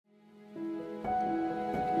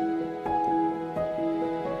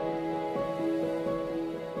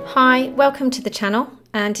Hi, welcome to the channel,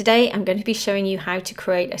 and today I'm going to be showing you how to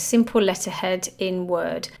create a simple letterhead in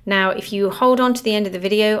Word. Now if you hold on to the end of the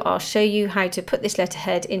video, I'll show you how to put this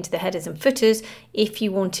letterhead into the headers and footers if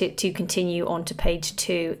you want it to continue on to page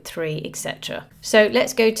 2, 3, etc. So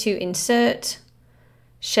let's go to Insert,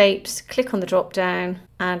 Shapes, click on the drop down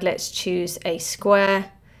and let's choose a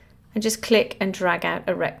square and just click and drag out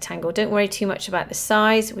a rectangle. Don't worry too much about the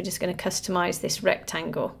size, we're just going to customize this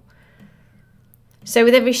rectangle. So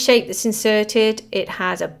with every shape that's inserted, it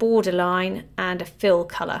has a border line and a fill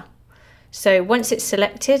color. So once it's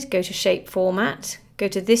selected, go to Shape Format, go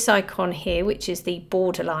to this icon here, which is the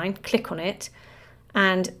border line, click on it,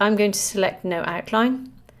 and I'm going to select No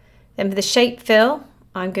Outline. Then for the Shape Fill,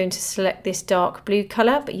 I'm going to select this dark blue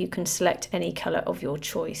color, but you can select any color of your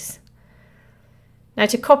choice. Now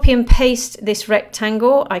to copy and paste this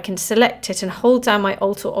rectangle, I can select it and hold down my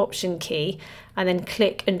Alt or Option key and then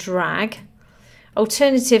click and drag.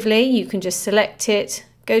 Alternatively, you can just select it,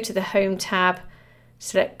 go to the Home tab,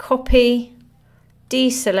 select Copy,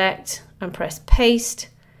 deselect and press Paste,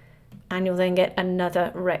 and you'll then get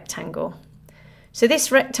another rectangle. So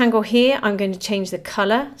this rectangle here, I'm going to change the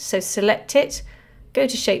color. So select it, go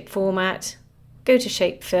to Shape Format, go to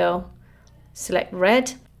Shape Fill, select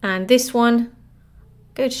Red, and this one,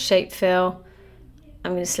 go to Shape Fill,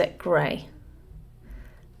 I'm going to select Grey.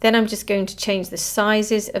 Then I'm just going to change the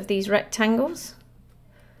sizes of these rectangles.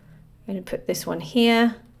 I'm going to put this one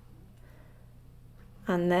here,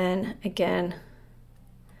 and then again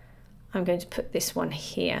I'm going to put this one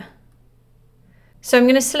here. So I'm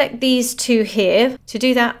going to select these two here. To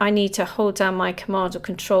do that, I need to hold down my Command or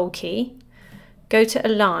Control key, go to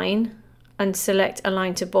Align and select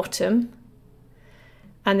Align to Bottom,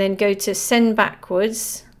 and then go to Send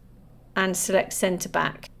Backwards and select Center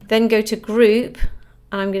Back. Then go to Group,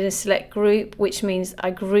 and I'm going to select Group, which means I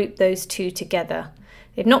group those two together.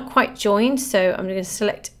 They've not quite joined, so I'm going to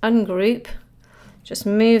select Ungroup, just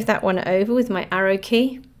move that one over with my arrow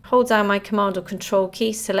key, hold down my Command or Control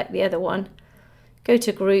key, select the other one, go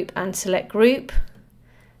to Group and select Group.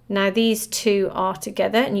 Now these two are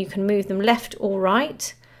together and you can move them left or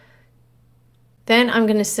right. Then I'm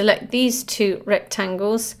going to select these two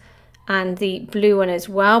rectangles and the blue one as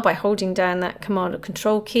well by holding down that Command or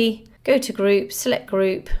Control key, go to Group, select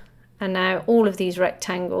Group, and now all of these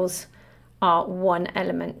rectangles are one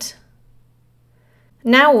element.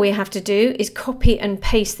 Now all we have to do is copy and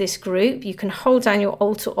paste this group. You can hold down your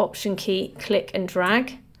Alt or Option key, click and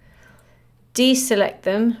drag, deselect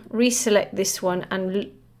them, reselect this one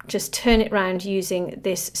and just turn it around using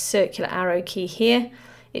this circular arrow key here.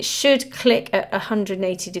 It should click at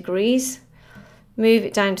 180 degrees. Move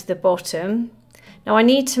it down to the bottom. Now I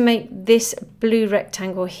need to make this blue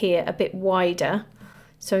rectangle here a bit wider.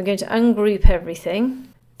 So I'm going to ungroup everything,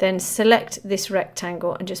 then select this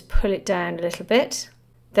rectangle and just pull it down a little bit.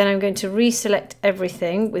 Then I'm going to reselect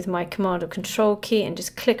everything with my Command or Control key and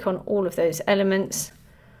just click on all of those elements.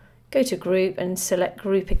 Go to Group and select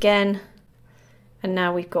Group again. And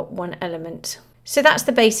now we've got one element. So that's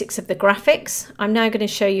the basics of the graphics. I'm now going to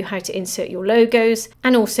show you how to insert your logos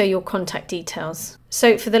and also your contact details.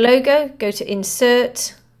 So for the logo, go to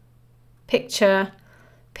Insert, Picture,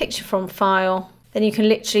 Picture from File. Then you can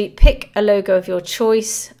literally pick a logo of your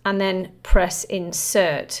choice and then press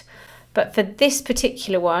Insert. But for this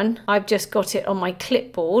particular one, I've just got it on my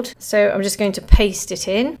clipboard. So I'm just going to paste it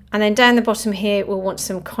in. And then down the bottom here, we'll want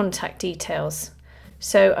some contact details.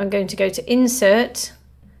 So I'm going to go to Insert,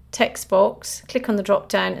 Text Box, click on the drop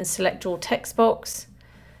down and select Draw Text Box.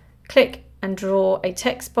 Click and draw a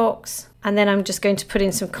text box. And then I'm just going to put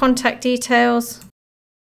in some contact details.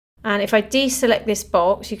 And if I deselect this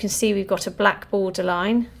box, you can see we've got a black border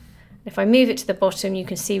line. If I move it to the bottom, you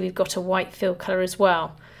can see we've got a white fill color as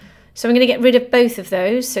well. So I'm going to get rid of both of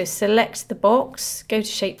those. So select the box, go to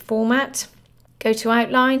Shape Format, go to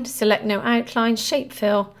Outline, select No Outline, Shape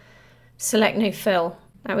Fill, select No Fill.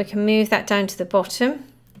 Now we can move that down to the bottom.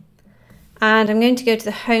 And I'm going to go to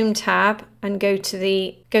the Home tab and go to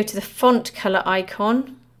the font color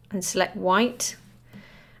icon and select white.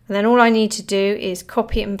 And then all I need to do is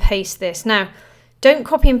copy and paste this. Now, don't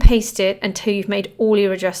copy and paste it until you've made all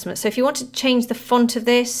your adjustments. So if you want to change the font of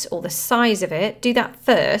this or the size of it, do that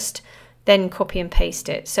first, then copy and paste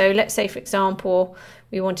it. So let's say, for example,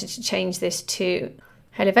 we wanted to change this to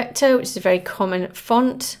Helvetica, which is a very common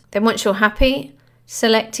font. Then once you're happy,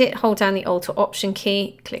 select it, hold down the Alt or Option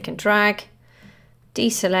key, click and drag,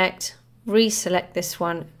 deselect, reselect this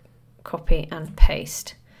one, copy and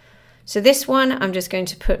paste. So this one, I'm just going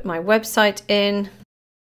to put my website in,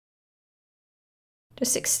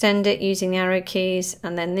 just extend it using the arrow keys,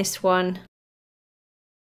 and then this one,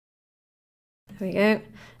 There we go.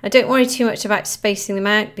 Now don't worry too much about spacing them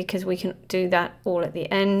out because we can do that all at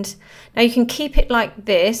the end. Now you can keep it like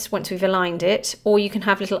this once we've aligned it, or you can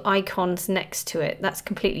have little icons next to it. That's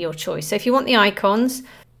completely your choice. So if you want the icons,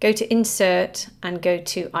 go to Insert and go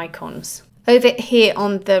to Icons. Over here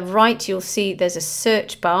on the right, you'll see there's a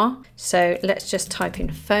search bar. So let's just type in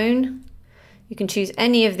phone. You can choose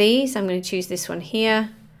any of these. I'm going to choose this one here.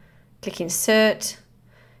 Click Insert.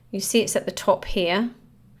 You see it's at the top here.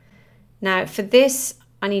 Now for this,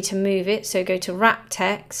 I need to move it, so go to Wrap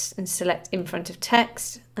Text and select in front of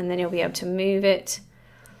text, and then you'll be able to move it,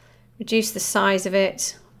 reduce the size of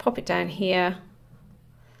it, pop it down here,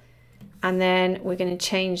 and then we're going to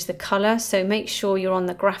change the color. So make sure you're on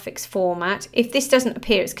the graphics format. If this doesn't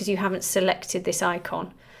appear, it's because you haven't selected this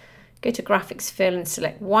icon. Go to Graphics Fill and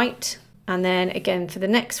select white, and then again for the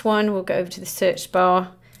next one, we'll go over to the search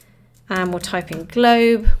bar and we'll type in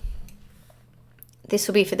globe. This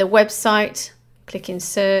will be for the website. Click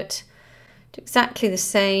Insert, do exactly the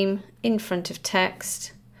same in front of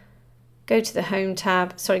text, go to the Home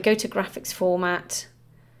tab, go to Graphics Format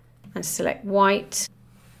and select white.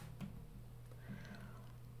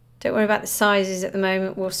 Don't worry about the sizes at the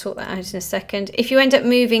moment, we'll sort that out in a second. If you end up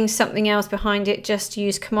moving something else behind it, just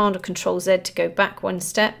use Command or Control Z to go back one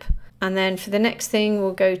step. And then for the next thing,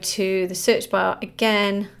 we'll go to the search bar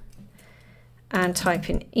again and type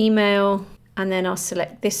in email, and then I'll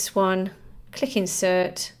select this one. Click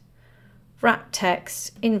Insert, Wrap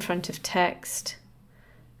Text in front of text,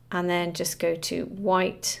 and then just go to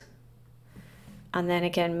white, and then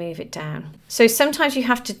again move it down. So sometimes you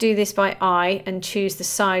have to do this by eye and choose the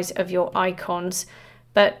size of your icons,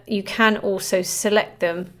 but you can also select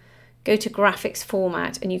them, go to Graphics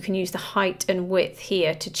Format, and you can use the height and width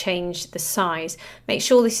here to change the size. Make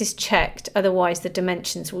sure this is checked, otherwise the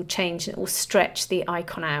dimensions will change and it will stretch the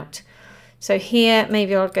icon out. So here,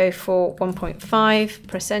 maybe I'll go for 1.5,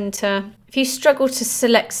 press enter. If you struggle to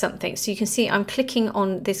select something, so you can see I'm clicking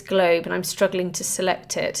on this globe and I'm struggling to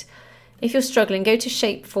select it. If you're struggling, go to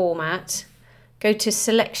Shape Format, go to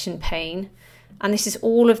Selection Pane, and this is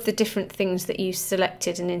all of the different things that you've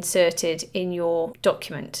selected and inserted in your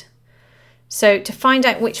document. So to find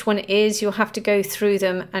out which one it is, you'll have to go through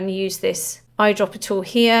them and use this eyedropper tool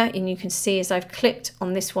here, and you can see as I've clicked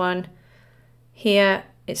on this one here,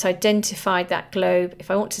 it's identified that globe.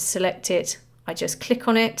 If I want to select it, I just click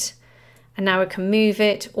on it, and now I can move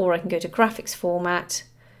it, or I can go to Graphics Format,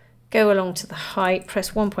 go along to the height,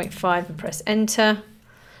 press 1.5 and press enter.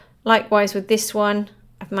 Likewise with this one,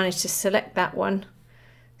 I've managed to select that one.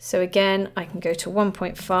 So again, I can go to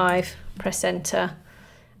 1.5, press enter,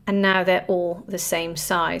 and now they're all the same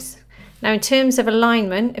size. Now in terms of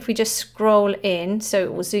alignment, if we just scroll in, so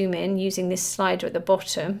it will zoom in using this slider at the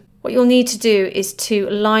bottom, what you'll need to do is to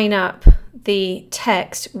line up the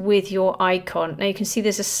text with your icon. Now you can see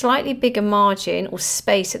there's a slightly bigger margin or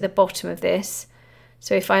space at the bottom of this.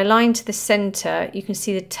 So if I align to the center, you can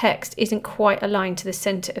see the text isn't quite aligned to the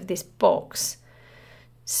center of this box.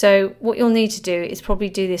 So what you'll need to do is probably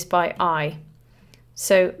do this by eye.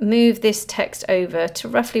 So move this text over to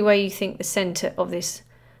roughly where you think the center of this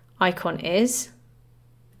icon is.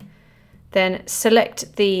 Then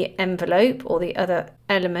select the envelope or the other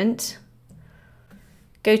element,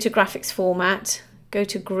 go to Graphics Format, go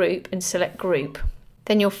to Group and select Group.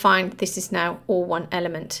 Then you'll find this is now all one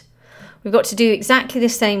element. We've got to do exactly the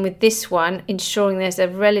same with this one, ensuring there's a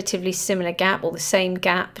relatively similar gap or the same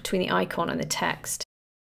gap between the icon and the text.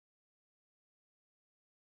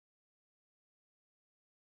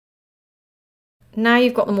 Now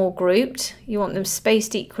you've got them all grouped, you want them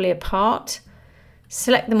spaced equally apart.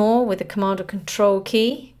 Select them all with the Command or Control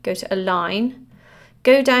key, go to Align,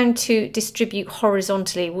 go down to Distribute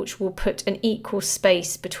Horizontally, which will put an equal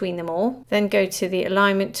space between them all. Then go to the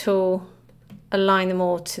Alignment tool, align them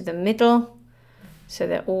all to the middle, so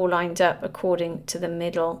they're all lined up according to the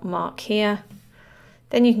middle mark here.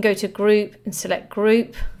 Then you can go to Group and select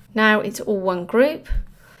Group. Now it's all one group.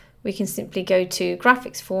 We can simply go to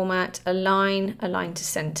Graphics Format, Align, Align to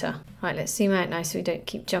Center. Right, let's zoom out now so we don't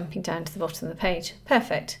keep jumping down to the bottom of the page.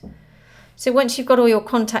 Perfect. So once you've got all your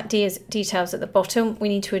contact details at the bottom, we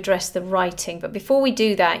need to address the writing. But before we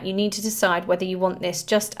do that, you need to decide whether you want this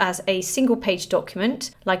just as a single page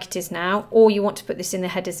document, like it is now, or you want to put this in the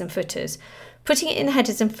headers and footers. Putting it in the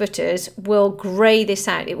headers and footers will grey this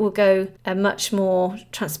out. It will go a much more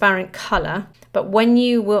transparent colour. But when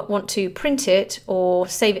you will want to print it or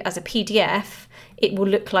save it as a PDF, it will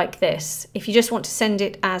look like this. If you just want to send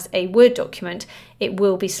it as a Word document, it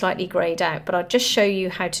will be slightly greyed out. But I'll just show you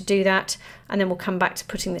how to do that, and then we'll come back to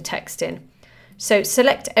putting the text in. So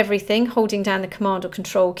select everything, holding down the Command or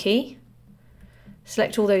Control key.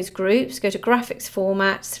 select all those groups, go to graphics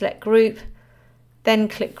format, select group, then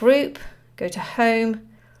click group, go to home,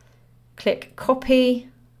 click copy,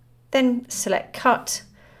 then select cut,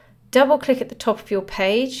 double click at the top of your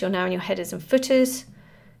page, you're now in your headers and footers,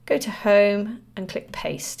 go to home and click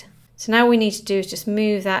paste. So now all we need to do is just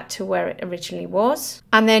move that to where it originally was.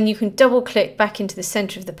 And then you can double click back into the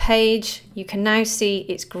center of the page. You can now see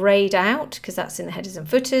it's grayed out because that's in the headers and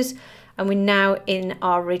footers. And we're now in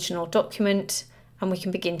our original document and we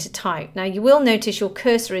can begin to type. Now you will notice your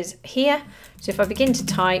cursor is here. So if I begin to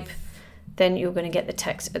type, then you're going to get the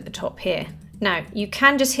text at the top here. Now you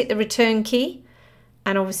can just hit the return key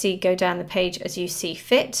and obviously go down the page as you see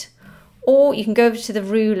fit. Or you can go over to the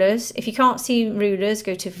rulers. If you can't see rulers,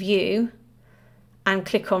 go to view and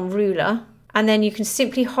click on ruler. And then you can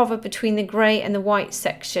simply hover between the grey and the white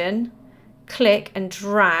section, click and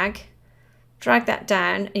drag that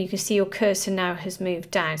down, and you can see your cursor now has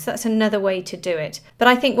moved down. So that's another way to do it. But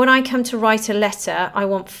I think when I come to write a letter, I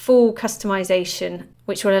want full customization,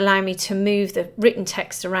 which will allow me to move the written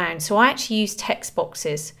text around. So I actually use text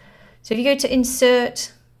boxes. So if you go to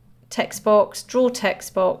insert, text box, draw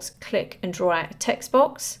text box, click and draw out a text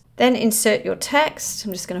box. Then insert your text.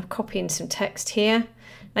 I'm just going to copy in some text here.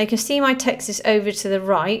 Now you can see my text is over to the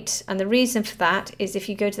right, and the reason for that is if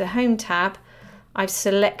you go to the Home tab, I've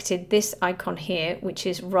selected this icon here, which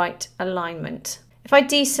is right alignment. If I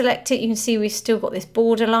deselect it, you can see we've still got this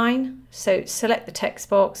border line. So select the text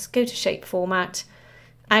box, go to shape format,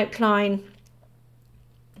 outline,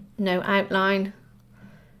 no outline,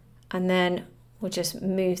 and then we'll just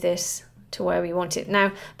move this to where we want it.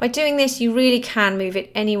 Now, by doing this, you really can move it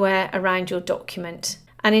anywhere around your document.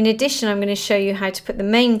 And in addition, I'm going to show you how to put the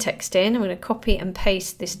main text in. I'm going to copy and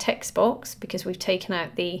paste this text box because we've taken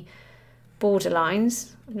out the border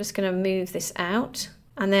lines. I'm just going to move this out.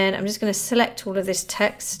 And then I'm just going to select all of this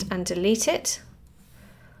text and delete it.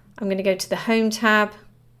 I'm going to go to the Home tab,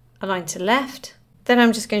 align to left. Then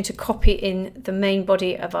I'm just going to copy in the main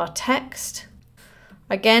body of our text.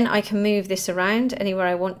 Again, I can move this around anywhere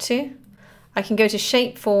I want to. I can go to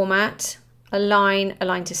shape format, align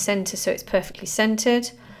to center so it's perfectly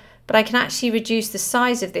centered. But I can actually reduce the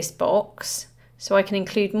size of this box so I can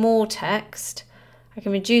include more text. I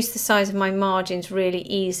can reduce the size of my margins really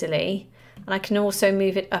easily. And I can also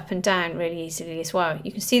move it up and down really easily as well.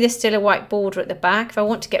 You can see there's still a white border at the back. If I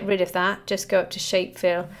want to get rid of that, just go up to shape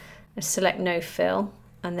fill and select no fill,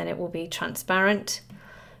 and then it will be transparent.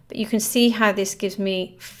 But you can see how this gives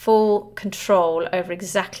me full control over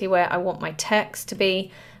exactly where I want my text to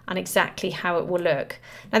be and exactly how it will look.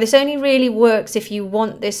 Now this only really works if you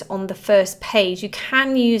want this on the first page. You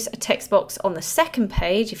can use a text box on the second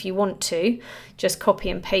page if you want to, just copy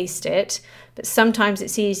and paste it. But sometimes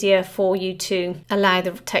it's easier for you to allow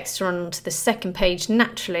the text to run onto the second page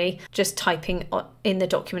naturally, just typing in the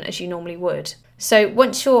document as you normally would. So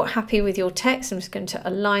once you're happy with your text, I'm just going to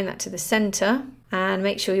align that to the center and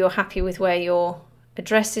make sure you're happy with where your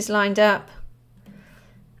address is lined up.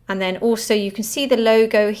 And then also you can see the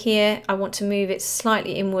logo here. I want to move it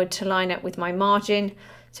slightly inward to line up with my margin.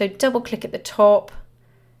 So double click at the top,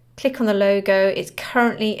 click on the logo. It's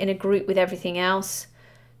currently in a group with everything else.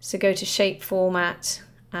 So go to shape format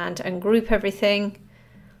and ungroup everything,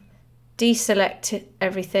 deselect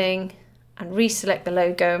everything and reselect the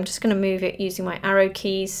logo. I'm just going to move it using my arrow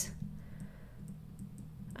keys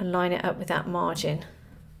and line it up with that margin.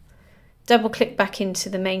 Double click back into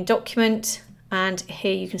the main document and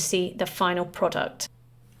here you can see the final product.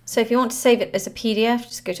 So if you want to save it as a PDF,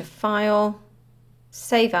 just go to File,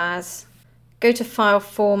 Save As, go to File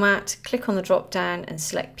Format, click on the drop down and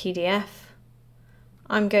select PDF.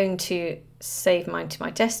 I'm going to save mine to my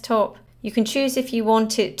desktop. You can choose if you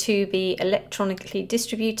want it to be electronically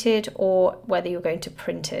distributed or whether you're going to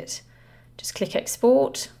print it. Just click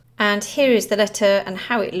Export. And here is the letter and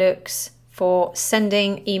how it looks for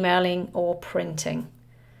sending, emailing or printing.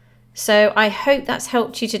 So I hope that's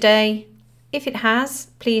helped you today. If it has,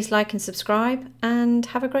 please like and subscribe and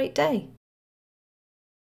have a great day.